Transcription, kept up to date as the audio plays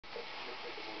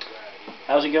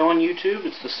How's it going, YouTube?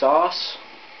 It's the Sauce.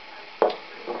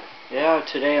 Yeah,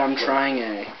 today I'm trying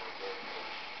a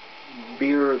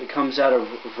beer that comes out of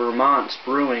Vermont's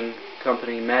brewing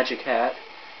company, Magic Hat.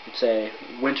 It's a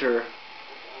winter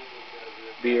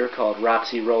beer called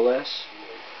Roxy.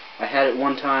 I had it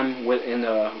one time in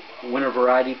the winter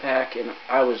variety pack, and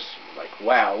I was like,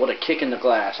 wow, what a kick in the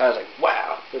glass. I was like,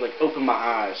 wow. It like opened my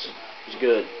eyes. It was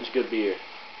good. It was good beer.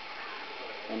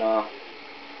 And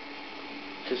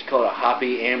it's called a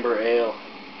hoppy amber ale.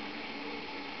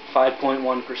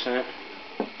 5.1%.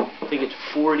 I think it's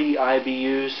 40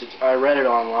 IBUs. I read it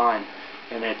online,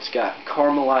 and it's got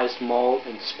caramelized malt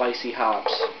and spicy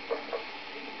hops.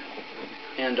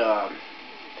 And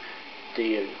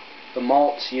the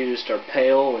malts used are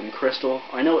pale and crystal.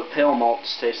 I know what pale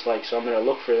malts taste like, so I'm going to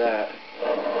look for that.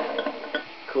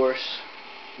 Of course,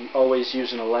 I'm always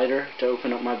using a lighter to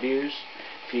open up my beers.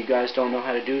 If you guys don't know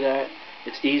how to do that,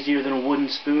 it's easier than a wooden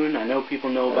spoon. I know people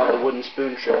know about the wooden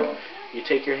spoon trick. You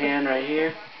take your hand right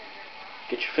here,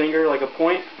 get your finger like a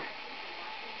point,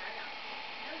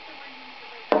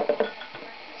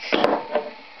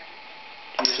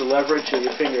 use the leverage of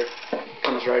your finger, it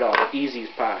comes right off, easy as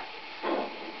pie.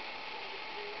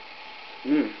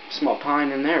 Smell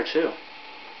pine in there too.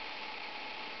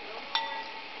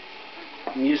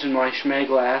 I'm using my Schmay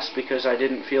glass because I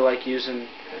didn't feel like using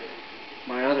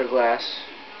my other glass.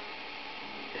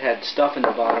 It had stuff in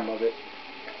the bottom of it.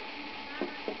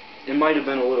 It might have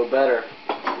been a little better,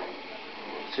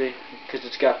 see, because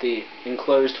it's got the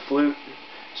enclosed flute,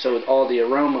 so all the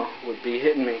aroma would be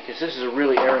hitting me, because this is a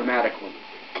really aromatic one.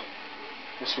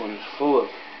 This one is full of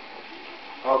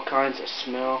all kinds of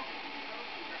smell.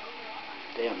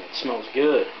 Damn, it smells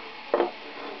good.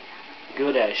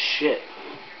 Good as shit.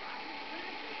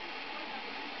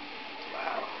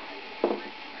 Wow.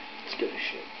 It's good as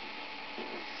shit.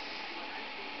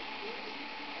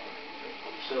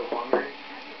 So hungry.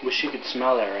 Wish you could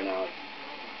smell that right now.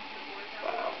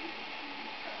 Wow.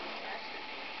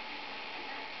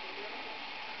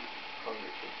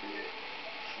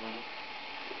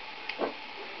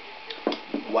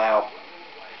 Wow.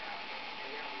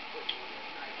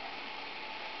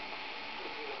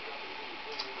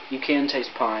 You can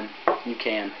taste pine. You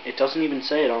can. It doesn't even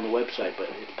say it on the website, but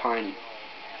it's piney.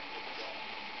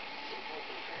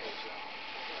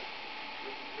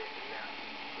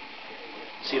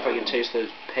 See if I can taste those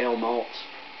pale malts.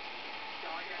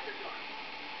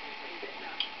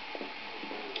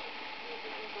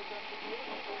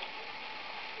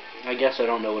 I guess I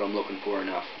don't know what I'm looking for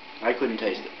enough. I couldn't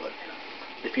taste it, but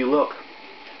if you look,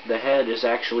 the head is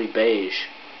actually beige.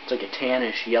 It's like a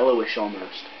tannish, yellowish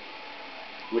almost,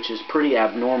 which is pretty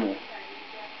abnormal.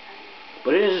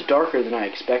 But it is darker than I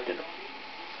expected.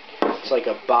 It's like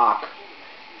a Bock,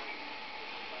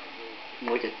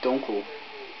 like a dunkel,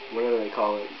 whatever they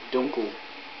call it, dunkel,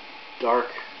 dark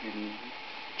in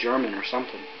German or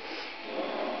something.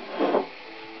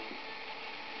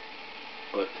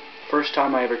 But first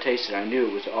time I ever tasted it, I knew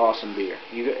it was awesome beer.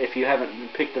 If you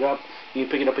haven't picked it up, you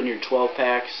can pick it up in your 12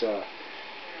 packs.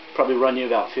 Probably run you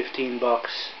about $15.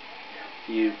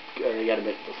 You got it at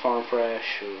the Farm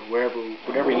Fresh or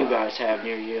whatever you guys have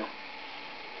near you.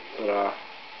 But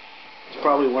it's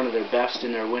probably one of their best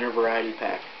in their winter variety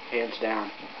pack, hands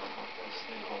down.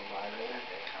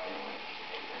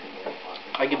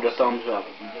 I give it a thumbs up.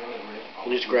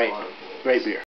 It is great. Great beer.